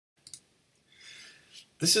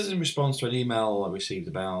This is in response to an email I received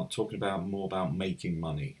about talking about more about making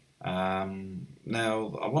money.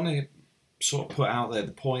 Now, I want to sort of put out there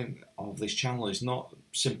the point of this channel is not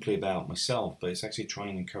simply about myself, but it's actually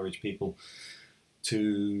trying to encourage people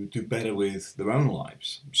to do better with their own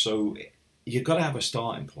lives. So you've got to have a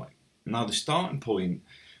starting point. Now, the starting point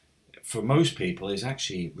for most people is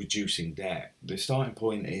actually reducing debt. The starting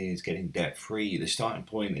point is getting debt free. The starting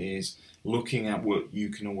point is looking at what you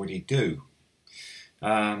can already do.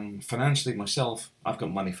 Financially, myself, I've got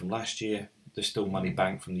money from last year. There's still money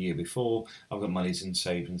banked from the year before. I've got monies in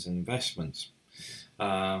savings and investments.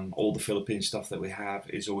 All the Philippine stuff that we have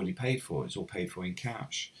is already paid for. It's all paid for in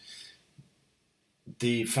cash.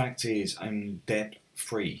 The fact is, I'm debt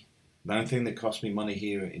free. The only thing that costs me money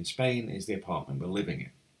here in Spain is the apartment we're living in.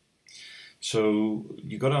 So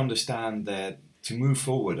you've got to understand that to move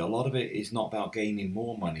forward, a lot of it is not about gaining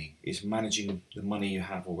more money, it's managing the money you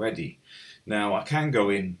have already. Now, I can go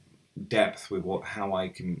in depth with how I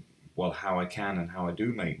can and how I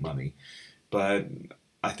do make money, but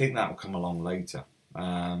I think that will come along later.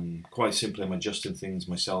 Quite simply, I'm adjusting things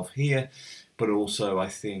myself here, but also I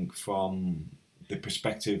think from the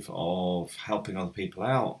perspective of helping other people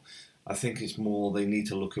out, I think it's more they need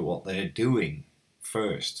to look at what they're doing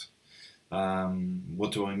first.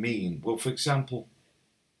 What do I mean? Well, for example,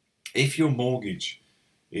 if your mortgage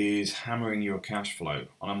is hammering your cash flow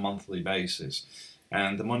on a monthly basis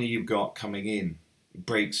and the money you've got coming in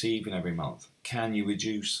breaks even every month, can you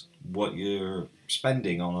reduce what you're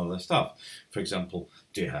spending on other stuff? For example,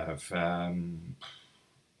 do you have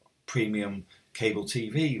premium cable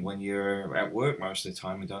TV when you're at work most of the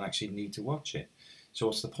time and don't actually need to watch it? So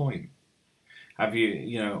what's the point? Have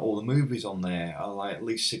all the movies on there are like at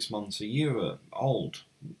least 6 months a year old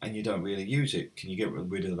and you don't really use it. Can you get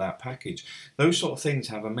rid of that package? Those sort of things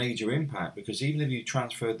have a major impact, because even if you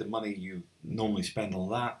transferred the money you normally spend on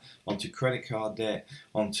that onto credit card debt,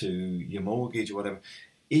 onto your mortgage or whatever,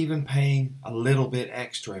 even paying a little bit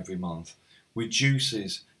extra every month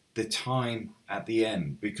reduces the time at the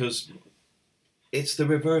end, because it's the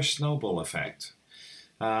reverse snowball effect.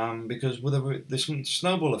 Because with the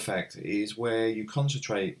snowball effect is where you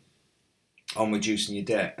concentrate on reducing your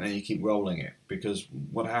debt and then you keep rolling it, because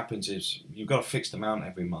what happens is you've got a fixed amount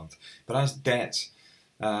every month, but as debts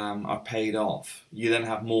are paid off, you then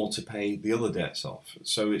have more to pay the other debts off,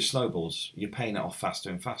 so it snowballs. You're paying it off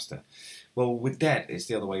faster and faster. Well, with debt it's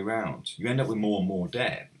the other way around. You end up with more and more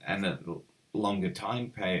debt and a longer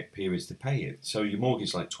time periods to pay it. So your mortgage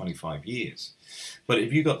is like 25 years, but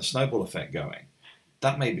if you've got the snowball effect going,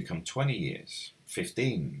 that may become 20 years,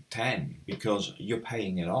 15, 10, because you're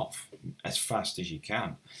paying it off as fast as you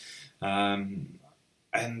can. And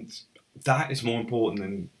that is more important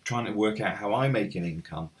than trying to work out how I make an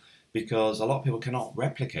income, because a lot of people cannot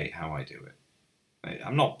replicate how I do it.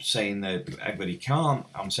 I'm not saying that everybody can't.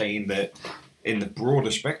 I'm saying that in the broader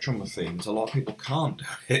spectrum of things, a lot of people can't do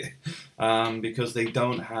it because they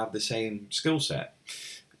don't have the same skill set.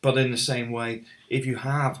 But in the same way, if you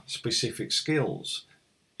have specific skills,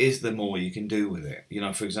 is there more you can do with it?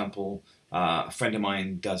 For example, a friend of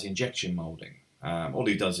mine does injection molding. All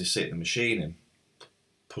he does is sit in the machine and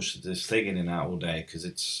push this thing in and out all day, because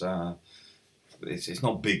it's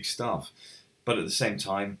not big stuff. But at the same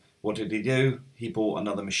time, what did he do? He bought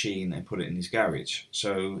another machine and put it in his garage.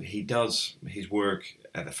 So he does his work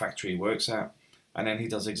at the factory he works at, and then he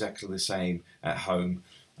does exactly the same at home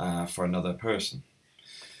for another person.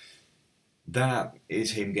 That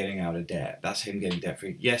is him getting out of debt. That's him getting debt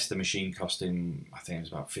free. Yes, the machine cost him, I think it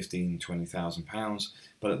was about £15,000-20,000,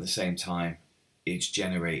 but at the same time, it's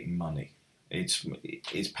generating money. It's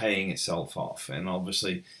paying itself off, and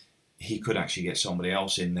obviously, he could actually get somebody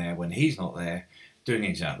else in there when he's not there, doing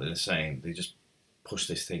exactly the same. They just push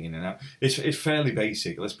this thing in and out. It's fairly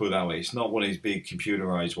basic, let's put it that way. It's not one of these big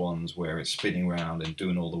computerized ones where it's spinning around and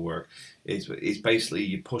doing all the work. It's basically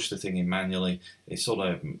you push the thing in manually, it sort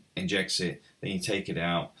of injects it, then you take it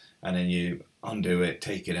out, and then you undo it,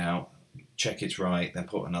 take it out, check it's right, then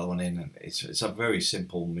put another one in. And it's a very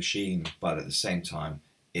simple machine, but at the same time,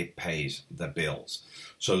 it pays the bills.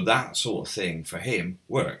 So that sort of thing for him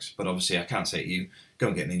works. But obviously I can't say to you, go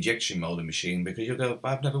and get an injection molding machine, because you'll go,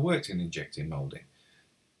 I've never worked in injection molding.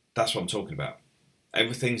 That's what I'm talking about.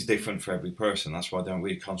 Everything's different for every person. That's why I don't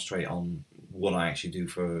really concentrate on what I actually do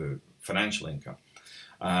for financial income.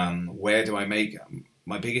 Where do I make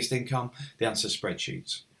my biggest income? The answer is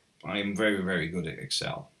spreadsheets. I am very, very good at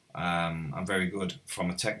Excel. I'm very good from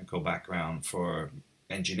a technical background for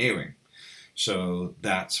engineering. So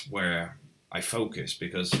that's where I focus,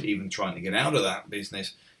 because even trying to get out of that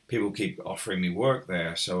business, people keep offering me work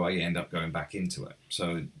there, so I end up going back into it.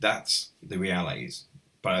 So that's the realities.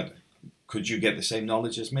 But could you get the same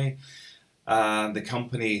knowledge as me? The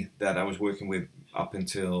company that I was working with up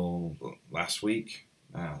until last week,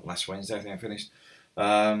 last Wednesday, I think I finished,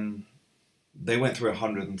 they went through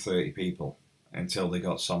 130 people until they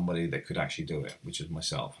got somebody that could actually do it, which is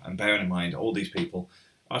myself. And bearing in mind, all these people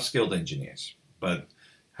are skilled engineers, but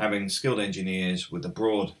having skilled engineers with a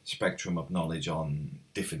broad spectrum of knowledge on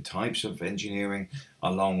different types of engineering,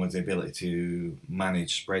 along with the ability to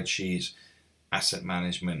manage spreadsheets, asset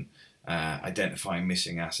management, identifying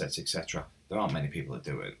missing assets, etc. There aren't many people that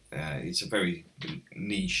do it. It's a very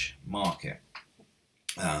niche market.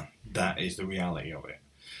 That is the reality of it.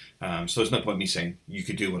 So there's no point in me saying you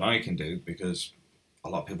could do what I can do, because a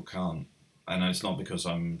lot of people can't. And it's not because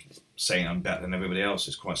I'm saying I'm better than everybody else.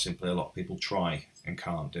 It's quite simply a lot of people try and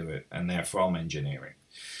can't do it, and they're from engineering.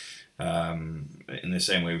 In the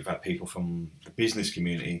same way, we've had people from the business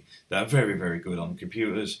community that are very, very good on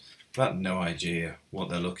computers, but have no idea what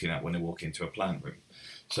they're looking at when they walk into a plant room.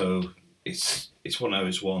 So it's one of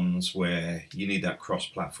those ones where you need that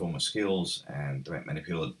cross-platform of skills, and there aren't many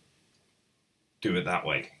people that do it that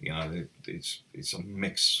way. You know, it's a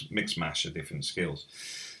mix mash of different skills.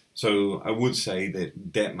 So I would say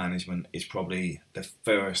that debt management is probably the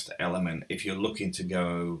first element. If you're looking to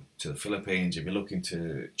go to the Philippines, if you're looking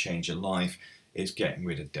to change your life, it's getting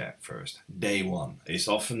rid of debt first. Day one. It's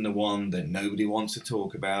often the one that nobody wants to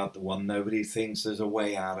talk about, the one nobody thinks there's a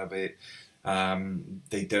way out of it.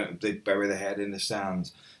 They bury their head in the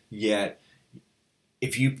sand. Yet,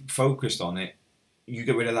 if you focused on it, you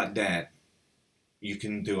get rid of that debt, you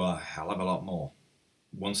can do a hell of a lot more.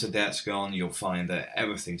 Once the debt's gone, you'll find that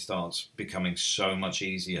everything starts becoming so much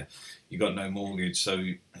easier. You've got no mortgage, so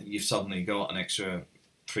you've suddenly got an extra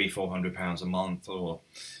 £300-400 a month, or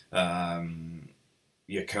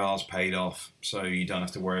your car's paid off, so you don't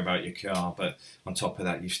have to worry about your car. But on top of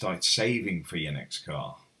that, you start saving for your next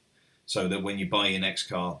car, so that when you buy your next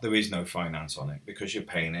car, there is no finance on it because you're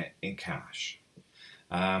paying it in cash.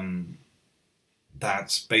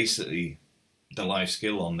 That's basically the life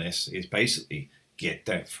skill on this, is basically get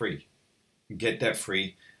debt free. Get debt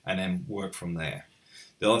free and then work from there.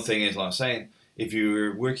 The other thing is, like I was saying, if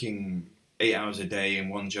you're working 8 hours a day in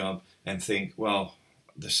one job and think, well,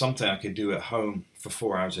 there's something I could do at home for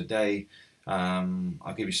 4 hours a day.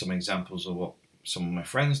 I'll give you some examples of what some of my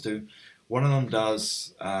friends do. One of them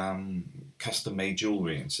does custom made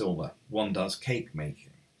jewellery in silver. One does cake making.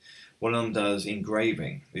 One of them does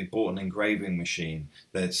engraving. They bought an engraving machine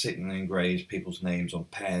that sits and engraves people's names on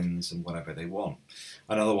pens and whatever they want.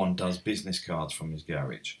 Another one does business cards from his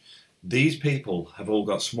garage. These people have all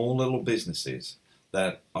got small little businesses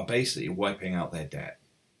that are basically wiping out their debt.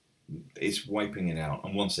 It's wiping it out.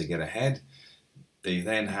 And once they get ahead, they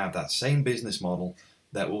then have that same business model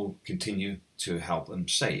that will continue to help them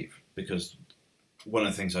save. Because one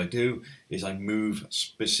of the things I do is I move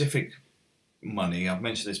specific money. I've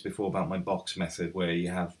mentioned this before about my box method, where you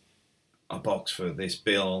have a box for this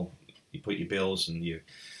bill, you put your bills and your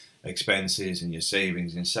expenses and your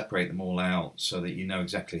savings and separate them all out so that you know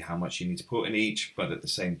exactly how much you need to put in each, but at the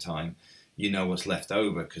same time you know what's left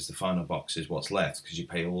over, because the final box is what's left, because you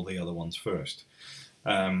pay all the other ones first.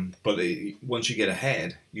 Once you get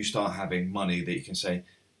ahead, you start having money that you can say,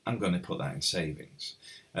 I'm going to put that in savings.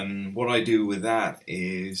 And what I do with that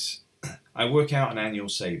is I work out an annual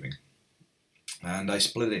saving, and I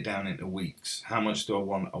split it down into weeks. How much do I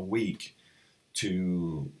want a week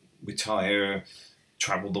to retire,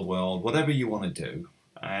 travel the world, whatever you want to do.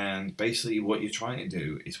 And basically what you're trying to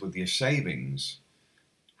do is, with your savings,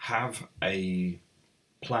 have a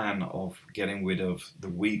plan of getting rid of the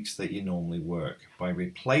weeks that you normally work by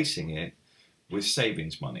replacing it with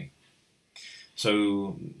savings money.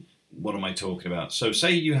 So what am I talking about? So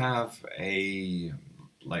say you have a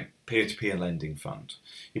peer-to-peer lending fund.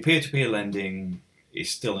 Your peer-to-peer lending is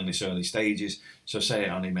still in its early stages, so say it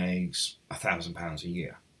only makes £1,000 a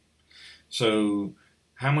year. So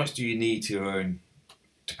how much do you need to earn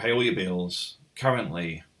to pay all your bills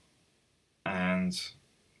currently and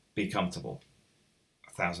be comfortable?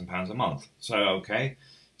 £1,000 a month. So okay,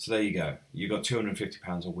 so there you go. You got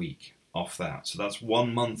 £250 a week off that. So that's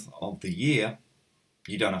 1 month of the year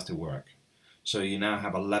you don't have to work. So you now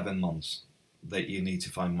have 11 months that you need to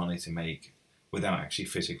find money to make without actually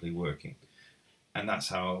physically working. And that's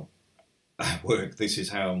how I work. This is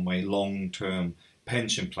how my long-term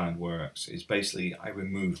pension plan works. Is basically I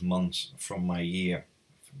remove months from my year,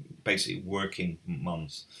 basically working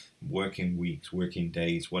months, working weeks, working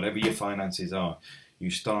days, whatever your finances are. You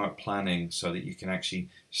start planning so that you can actually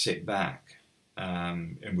sit back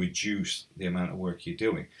and reduce the amount of work you're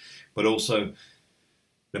doing. But also,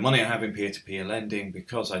 the money I have in peer-to-peer lending,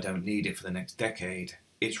 because I don't need it for the next decade,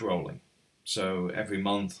 it's rolling. So every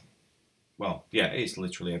month, well, yeah, it's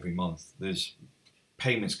literally every month. There's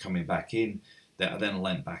payments coming back in that are then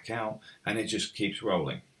lent back out, and it just keeps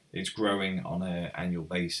rolling. It's growing on an annual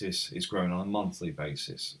basis. It's growing on a monthly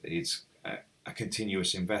basis. It's a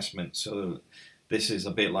continuous investment. So this is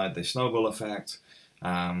a bit like the snowball effect.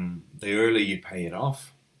 The earlier you pay it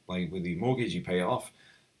off, like with your mortgage, you pay it off,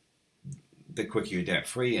 the quicker you're debt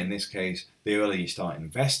free. In this case, the earlier you start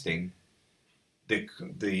investing,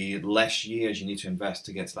 the less years you need to invest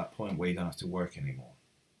to get to that point where you don't have to work anymore.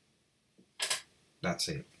 That's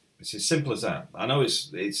it. It's as simple as that. I know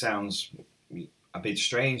it sounds a bit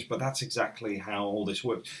strange, but that's exactly how all this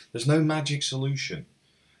works. There's no magic solution,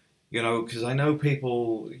 because I know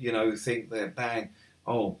people, think that bang,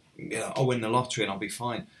 I'll win the lottery and I'll be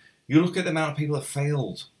fine. You look at the amount of people that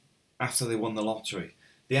failed after they won the lottery.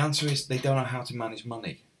 The answer is they don't know how to manage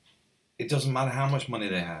money. It doesn't matter how much money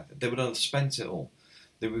they had. They would have spent it all.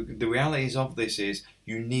 The realities of this is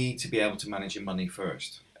you need to be able to manage your money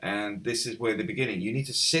first. And this is where the beginning. You need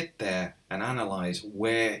to sit there and analyze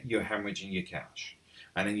where you're hemorrhaging your cash.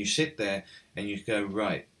 And then you sit there and you go,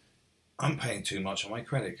 right, I'm paying too much on my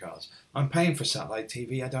credit cards. I'm paying for satellite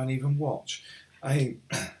TV I don't even watch. I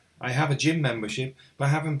have a gym membership, but I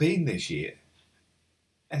haven't been this year.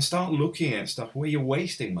 And start looking at stuff where you're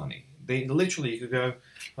wasting money. Literally, you could go,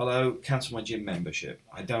 hello, cancel my gym membership.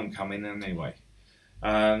 I don't come in anyway.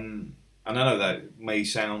 And I know that may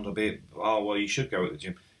sound a bit, well, you should go at the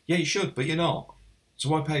gym. Yeah, you should, but you're not. So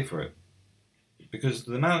why pay for it? Because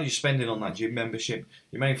the amount you're spending on that gym membership,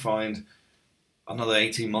 you may find another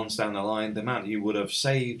 18 months down the line, the amount you would have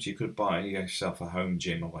saved, you could buy yourself a home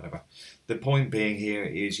gym or whatever. The point being here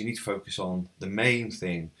is you need to focus on the main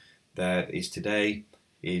thing that is today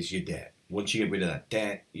is your debt. Once you get rid of that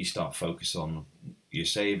debt, you start focus on your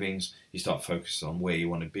savings, you start focusing on where you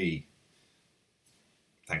want to be.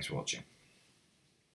 Thanks for watching.